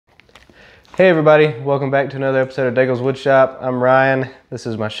Hey everybody, welcome back to another episode of Daigle's Woodshop. I'm Ryan, this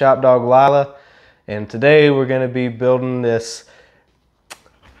is my shop dog Lila, and today we're going to be building this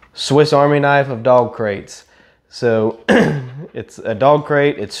Swiss Army knife of dog crates. So it's a dog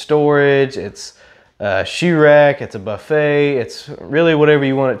crate, it's storage, it's a shoe rack, it's a buffet, it's really whatever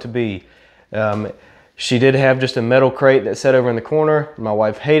you want it to be. She did have just a metal crate that sat over in the corner. My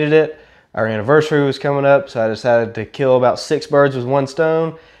wife hated it. Our anniversary was coming up, so I decided to kill about 6 birds with 1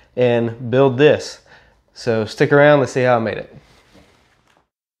 stone and build this. So stick around, let's see how I made it.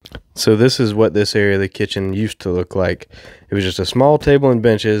 So this is what this area of the kitchen used to look like. It was just a small table and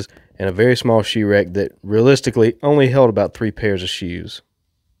benches and a very small shoe rack that realistically only held about 3 pairs of shoes.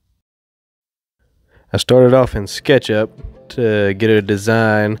 I started off in SketchUp to get a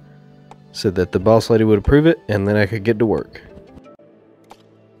design so that the boss lady would approve it, and then I could get to work.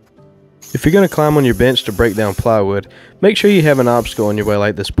 If you're going to climb on your bench to break down plywood, make sure you have an obstacle in your way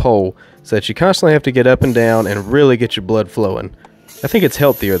like this pole, so that you constantly have to get up and down and really get your blood flowing. I think it's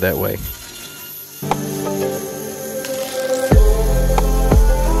healthier that way.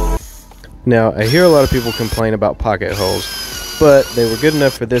 Now, I hear a lot of people complain about pocket holes, but they were good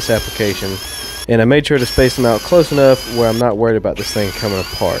enough for this application, and I made sure to space them out close enough where I'm not worried about this thing coming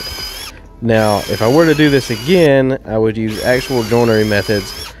apart. Now, if I were to do this again, I would use actual joinery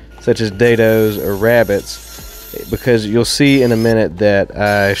methods, such as dados or rabbets, because you'll see in a minute that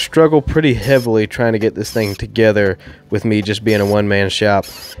I struggle pretty heavily trying to get this thing together with me just being a one-man shop,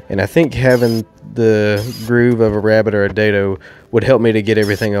 and I think having the groove of a rabbet or a dado would help me to get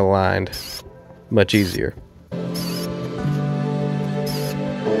everything aligned much easier.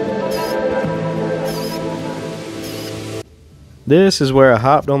 This is where I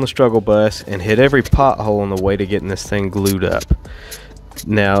hopped on the struggle bus and hit every pothole on the way to getting this thing glued up.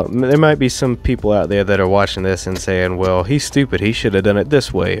 Now, there might be some people out there that are watching this and saying, well, he's stupid, he should have done it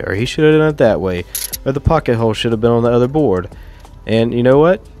this way, or he should have done it that way, or the pocket hole should have been on the other board. And you know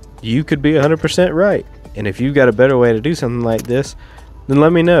what? You could be 100% right. And if you've got a better way to do something like this, then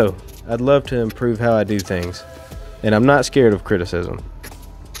let me know. I'd love to improve how I do things. And I'm not scared of criticism.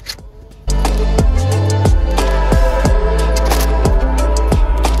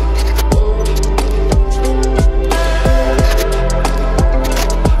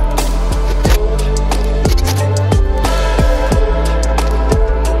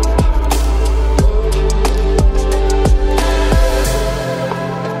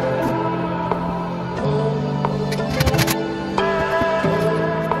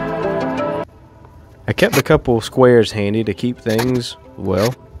 I kept a couple squares handy to keep things,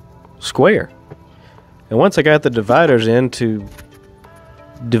 well, square. And once I got the dividers in to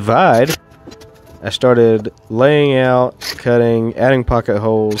divide, I started laying out, cutting, adding pocket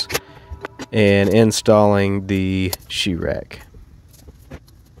holes, and installing the shoe rack.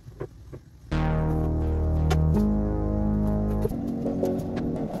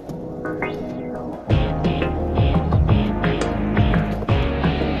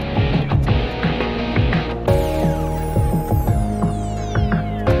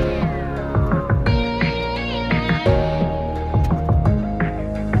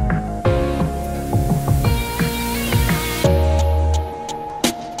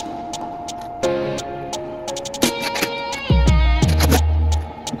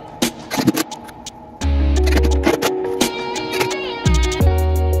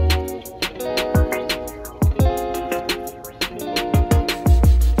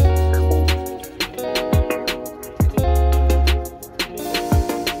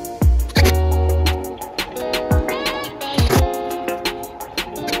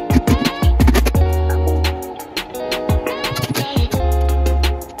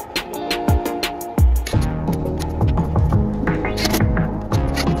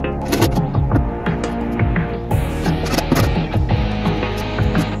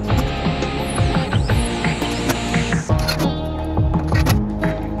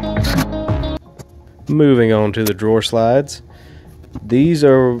 Moving on to the drawer slides. These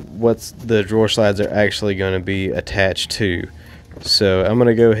are what the drawer slides are actually going to be attached to. So I'm going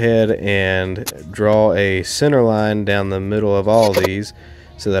to go ahead and draw a center line down the middle of all these,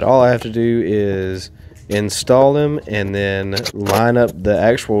 so that all I have to do is install them and then line up the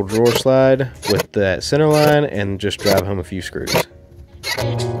actual drawer slide with that center line and just drive home a few screws.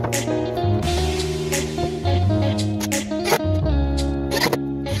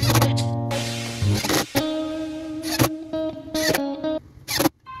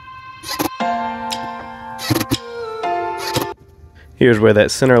 Here's where that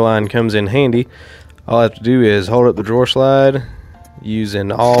center line comes in handy. All I have to do is hold up the drawer slide, use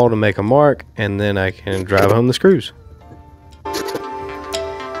an awl to make a mark, and then I can drive home the screws.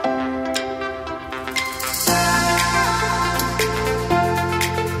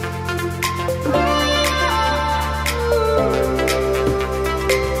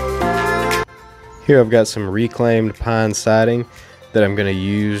 Here I've got some reclaimed pine siding that I'm going to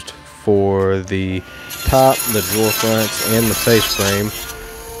use for the top, the drawer fronts, and the face frame.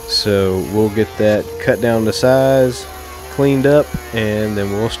 So we'll get that cut down to size, cleaned up, and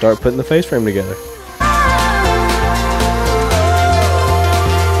then we'll start putting the face frame together.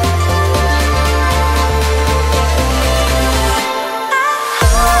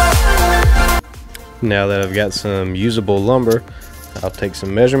 Now that I've got some usable lumber, I'll take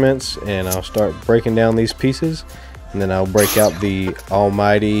some measurements and I'll start breaking down these pieces, and then I'll break out the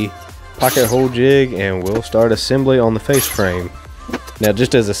almighty pocket hole jig and we'll start assembly on the face frame. Now,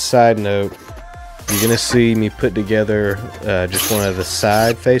 just as a side note, you're gonna see me put together just one of the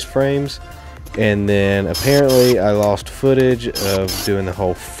side face frames, and then apparently I lost footage of doing the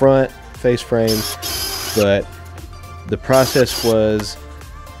whole front face frame, but the process was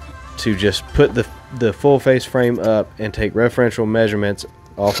to just put the full face frame up and take referential measurements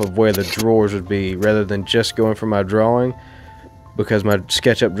off of where the drawers would be, rather than just going for my drawing, because my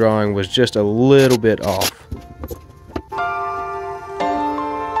SketchUp drawing was just a little bit off.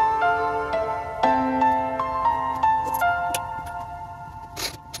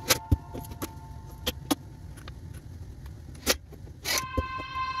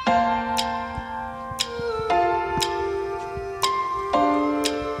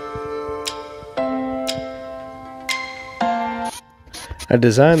 I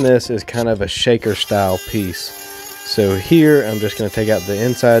designed this as kind of a shaker style piece. So here I'm just going to take out the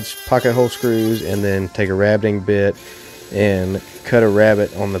inside pocket hole screws and then take a rabbiting bit and cut a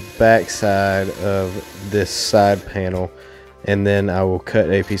rabbet on the back side of this side panel, and then I will cut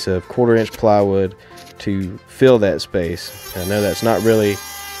a piece of 1/4 inch plywood to fill that space. I know that's not really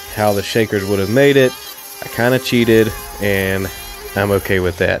how the shakers would have made it. I kind of cheated and I'm okay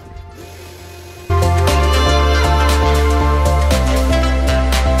with that.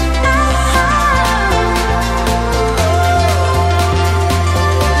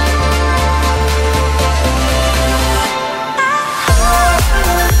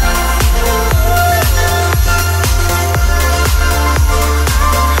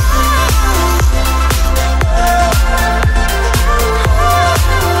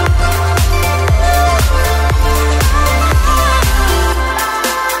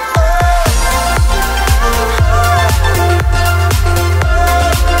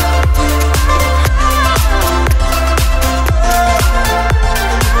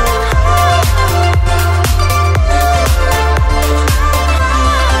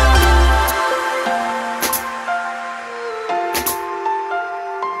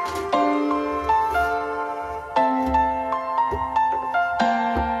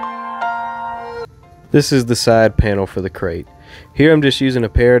 This is the side panel for the crate. Here I'm just using a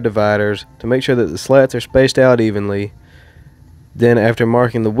pair of dividers to make sure that the slats are spaced out evenly. Then after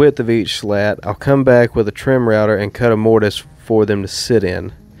marking the width of each slat, I'll come back with a trim router and cut a mortise for them to sit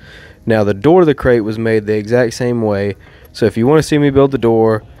in. Now the door to the crate was made the exact same way, so if you want to see me build the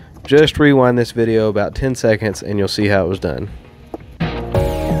door, just rewind this video about 10 seconds and you'll see how it was done.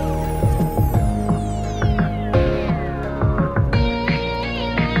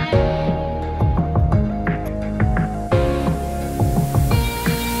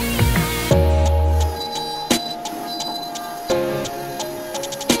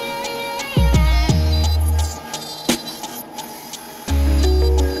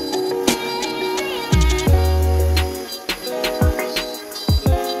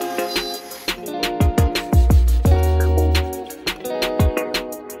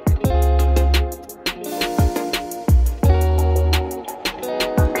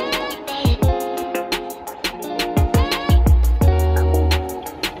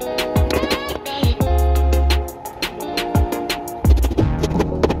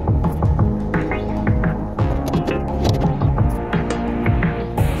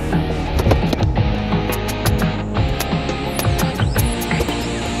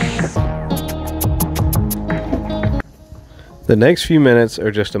 The next few minutes are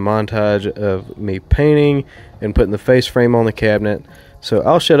just a montage of me painting and putting the face frame on the cabinet, so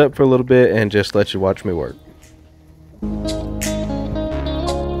I'll shut up for a little bit and just let you watch me work.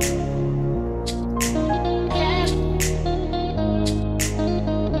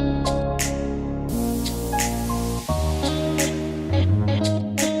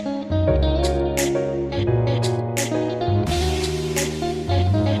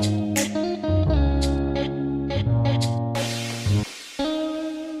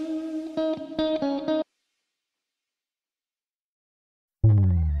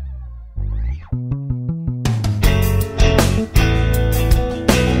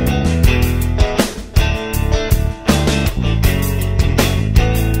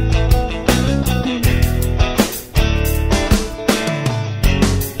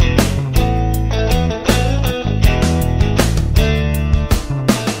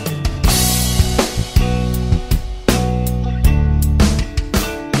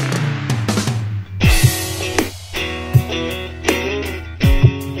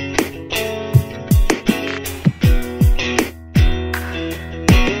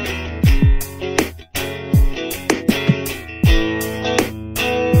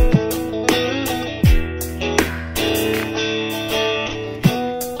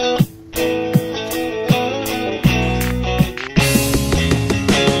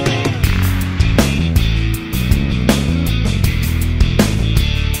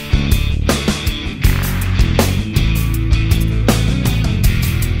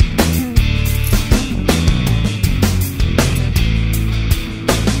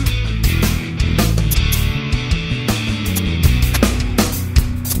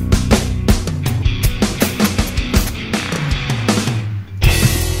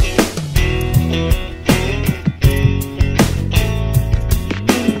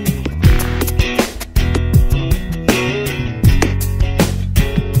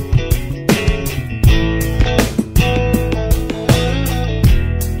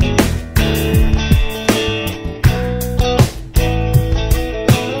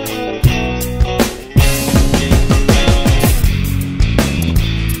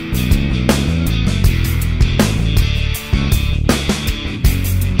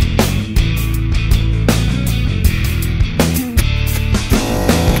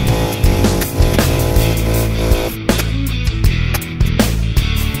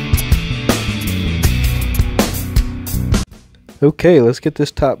 Okay, let's get this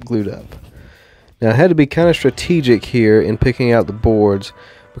top glued up. Now I had to be kind of strategic here in picking out the boards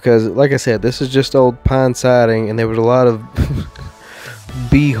because, like I said, this is just old pine siding and there was a lot of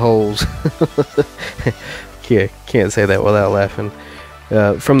bee holes. Yeah, can't say that without laughing.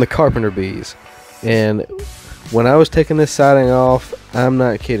 From the carpenter bees. And when I was taking this siding off, I'm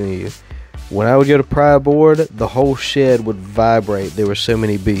not kidding you, when I would go to pry a board, the whole shed would vibrate. There were so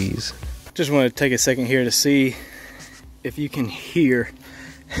many bees. Just want to take a second here to see if you can hear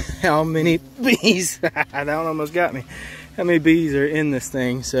how many bees, that almost got me, how many bees are in this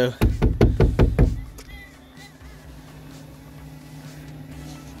thing. So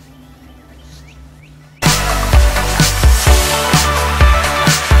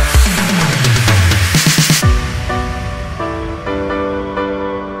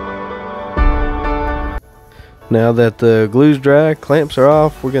now that the glue's dry, clamps are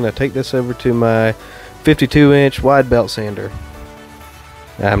off, we're going to take this over to my 52-inch wide belt sander.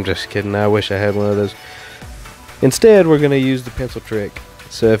 I'm just kidding, I wish I had one of those. Instead, we're going to use the pencil trick.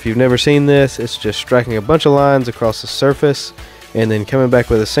 So if you've never seen this, it's just striking a bunch of lines across the surface and then coming back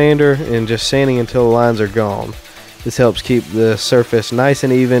with a sander and just sanding until the lines are gone. This helps keep the surface nice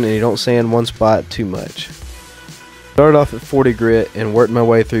and even and you don't sand one spot too much. Started off at 40 grit and worked my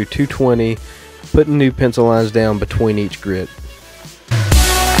way through 220, putting new pencil lines down between each grit.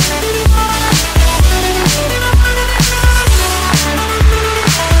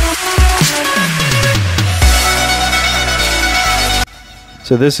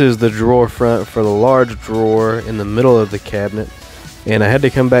 So this is the drawer front for the large drawer in the middle of the cabinet, and I had to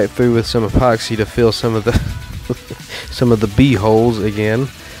come back through with some epoxy to fill some of the some of the bee holes again.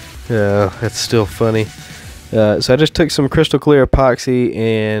 That's still funny. So I just took some crystal clear epoxy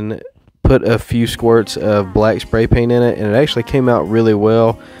and put a few squirts of black spray paint in it, and it actually came out really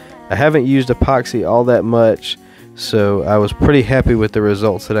well. I haven't used epoxy all that much, so I was pretty happy with the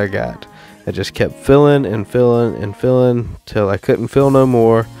results that I got. I just kept filling and filling and filling till I couldn't fill no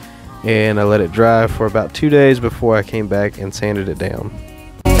more, and I let it dry for about 2 days before I came back and sanded it down.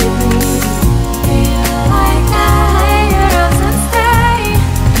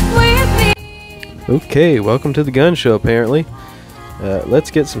 Okay, welcome to the gun show apparently. Let's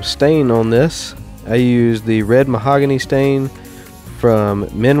get some stain on this. I used the red mahogany stain from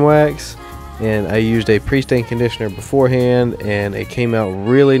Minwax, and I used a pre-stain conditioner beforehand, and it came out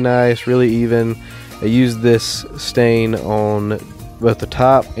really nice, really even. I used this stain on both the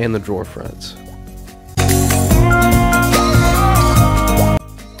top and the drawer fronts.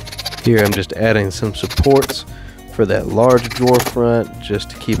 Here I'm just adding some supports for that large drawer front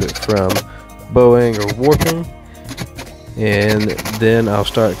just to keep it from bowing or warping. And then I'll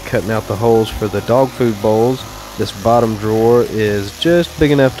start cutting out the holes for the dog food bowls. This bottom drawer is just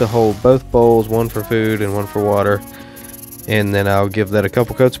big enough to hold both bowls, one for food and one for water. And then I'll give that a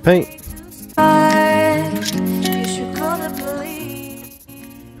couple coats of paint.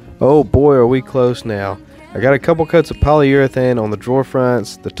 Oh boy, are we close now. I got a couple coats of polyurethane on the drawer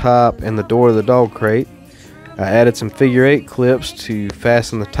fronts, the top, and the door of the dog crate. I added some figure 8 clips to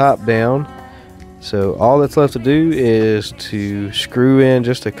fasten the top down. So all that's left to do is to screw in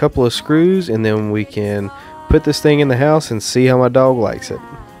just a couple of screws, and then we can put this thing in the house and see how my dog likes it.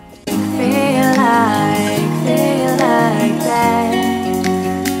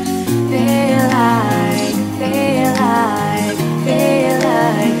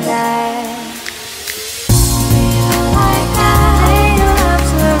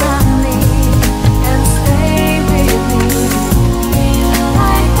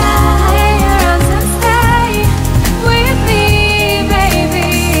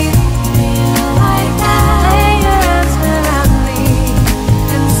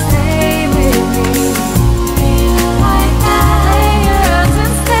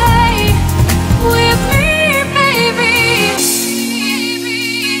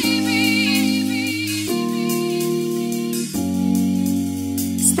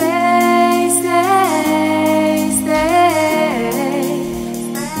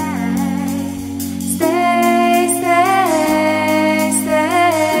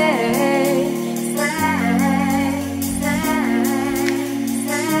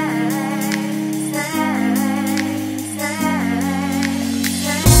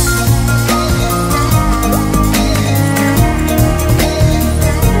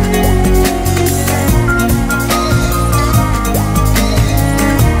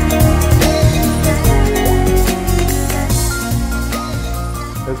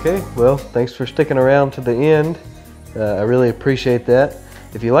 Okay, well, thanks for sticking around to the end. I really appreciate that.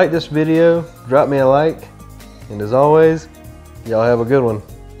 If you like this video, drop me a like. And as always, y'all have a good one.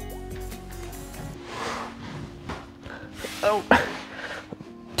 Oh,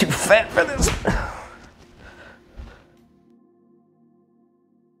 too fat for this.